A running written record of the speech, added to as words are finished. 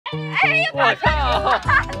我靠！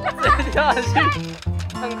直接跳下去，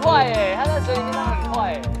很快哎，它在水里面上很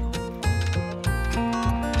快哎。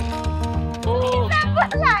你上不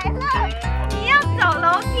来了，你要走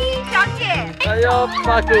楼梯，小姐。哎呦，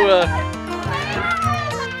发苦了。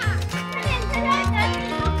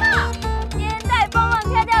今天带蹦蹦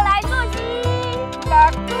跳跳来溯溪，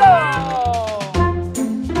发苦。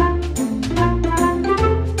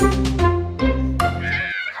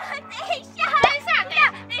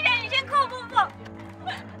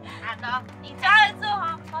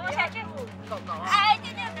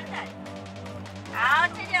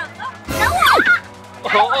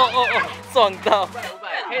 撞到，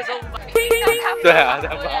可以收500，对啊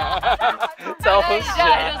，200，超小。就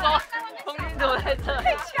说空间怎么在这？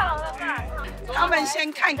太巧了吧！他们先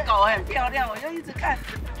看狗很漂亮，我就一直看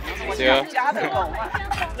我们家的狗嘛。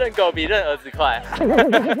认狗比认儿子快。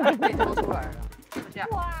被拖出来了，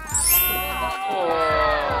哇！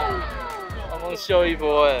帮忙秀一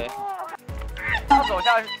波哎！要走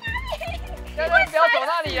下去，现在不要走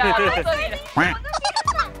那里啊，走这里。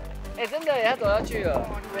哎，真的耶，他走下去了。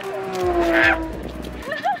等一下，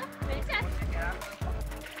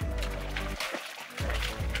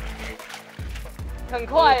很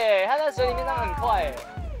快哎，他在水里面上很快哎。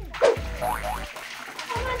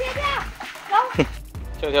我们跳跳，走。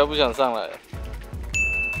跳跳不想上来。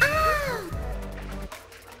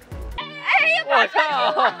我靠！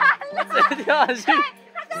直接跳下去，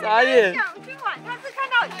傻眼。想去玩，他是看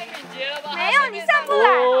到太敏捷了吧？没有，你上不来，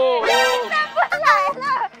你上不来了。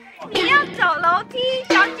 你要走楼梯，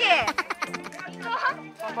小姐。蹦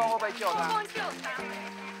蹦会不会救他？蹦蹦救他。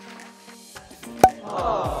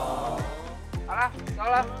好了，走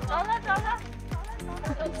了。走了。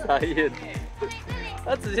傻眼，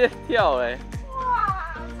他直接跳哎！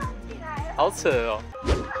哇，上起来了。好扯哦。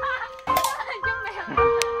不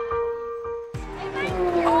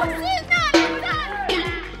是那里，那里。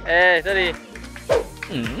哎，这里。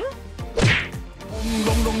嗯。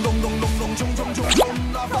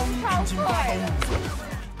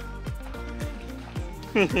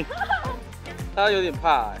 他有点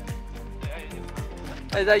怕哎，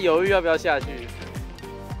他也在犹豫要不要下去。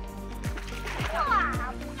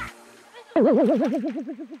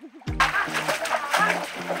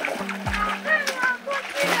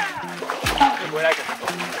回来可能走。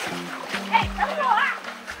哎，等我啊！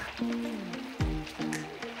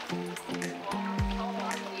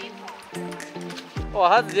哇，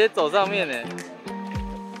他直接走上面呢，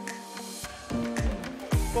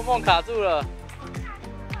蹦蹦卡住了。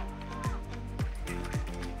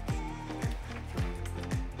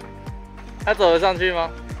他走得上去吗？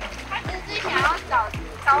他只是想要找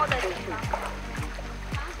高的地方。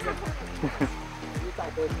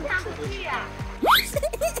上不去啊！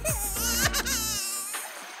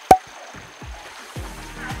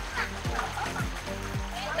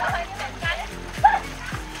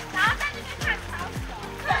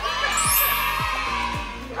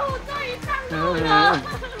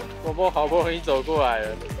波波好不容易走过来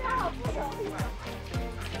了。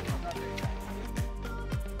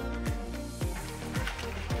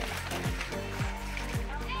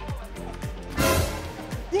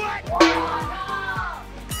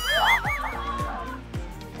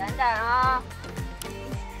等等啊，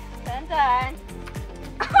等等。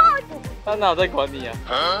他哪有在管你啊？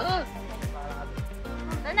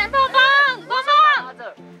等等，蹦蹦，蹦蹦。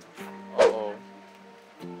哦。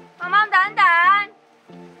蹦蹦，等等。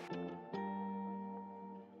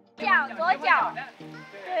 左脚，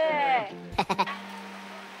对。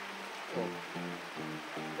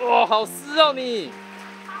哇，好湿哦你！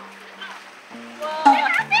哇！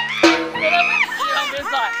都在温迪旁边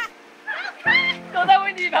甩，都在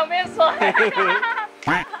温迪旁边甩。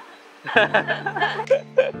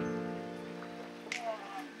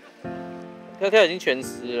跳跳已经全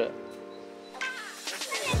湿了。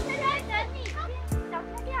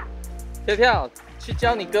跳跳，去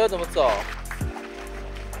教你哥怎么走。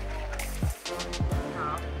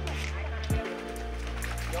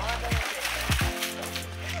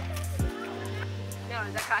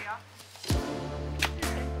 在看。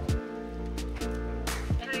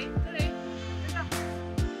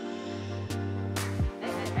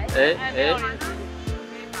哎，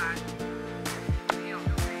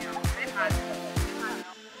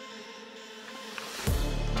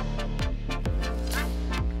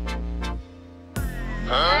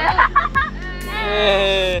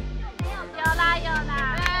有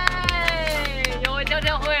啦，哎，有跳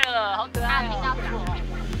跳会了，好可爱哦！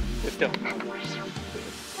跳跳，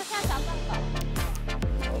小笨狗，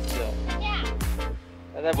好笑。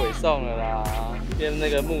他在尾送了啦，变那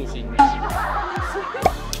个木星。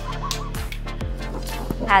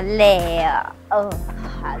好累哦，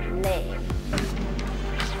好累。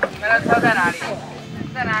你们的车在哪里？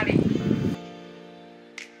在哪里？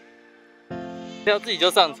要自己就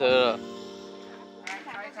上车了。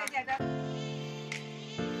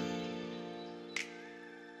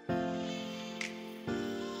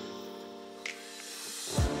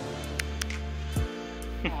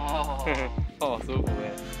哦，好舒服哎，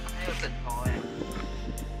还有枕头哎。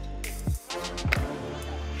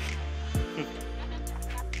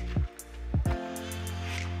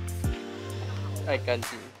太干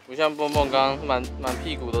净，不像蹦蹦刚刚满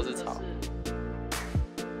屁股都是草。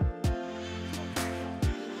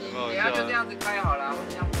等下就这样子开好了，我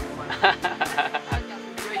这样不快。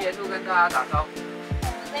就沿路跟大家打招呼。我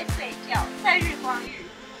们在睡觉，晒日光浴。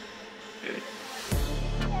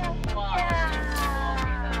哇！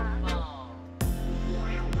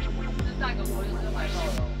这大个活就是买爆了。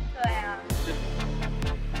对啊。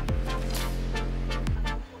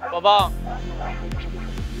宝宝。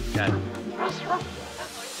要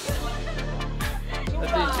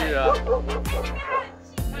进去了。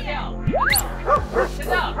快掉！快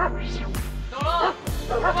掉！走了！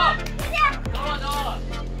宝宝，走了！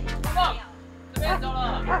宝宝，这边走了。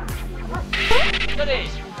这里，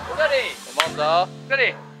我帮走。这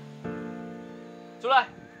里，出来。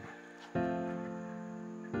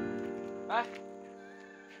来，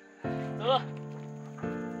走了。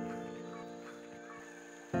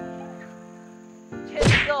牵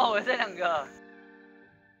手，这两个。